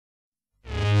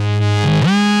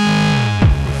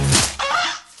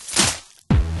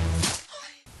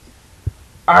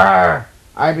Arr!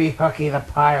 I be Hooky the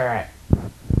Pirate,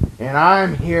 and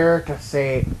I'm here to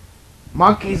say,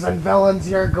 monkeys and villains,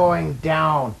 you're going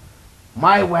down.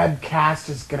 My webcast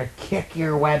is gonna kick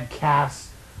your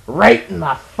webcast right in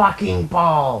the fucking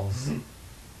balls. And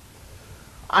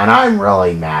I'm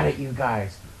really mad at you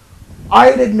guys.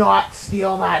 I did not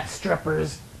steal that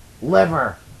stripper's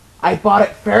liver. I bought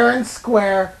it fair and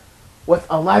square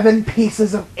with 11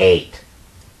 pieces of 8.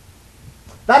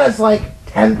 That is like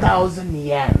 10,000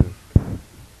 yen.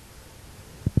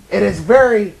 It is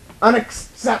very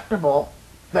unacceptable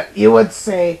that you would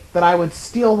say that I would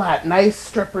steal that nice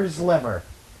stripper's liver.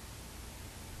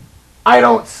 I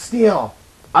don't steal,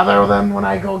 other than when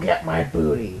I go get my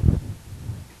booty.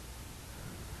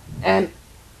 And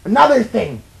another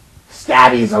thing,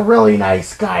 Stabby's a really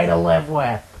nice guy to live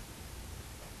with.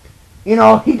 You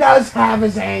know, he does have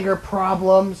his anger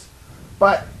problems,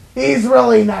 but he's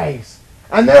really nice.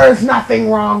 And there is nothing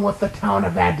wrong with the town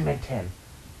of Edmonton.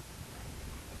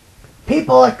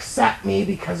 People accept me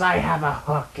because I have a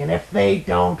hook, and if they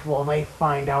don't, well, they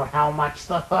find out how much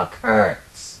the hook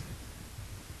hurts.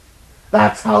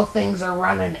 That's how things are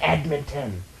run in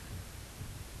Edmonton.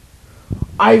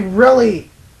 I really,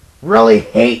 really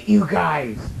hate you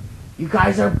guys. You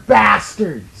guys are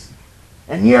bastards.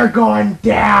 And you're going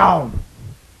down.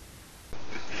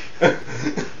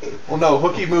 Well, no,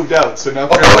 Hooky moved out, so now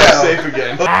we're safe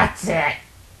again. That's it.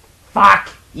 Fuck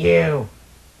you.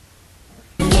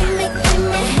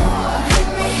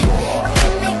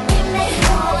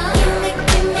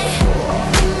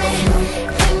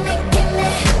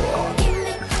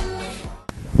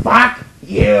 Fuck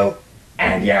you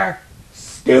and your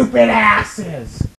stupid asses.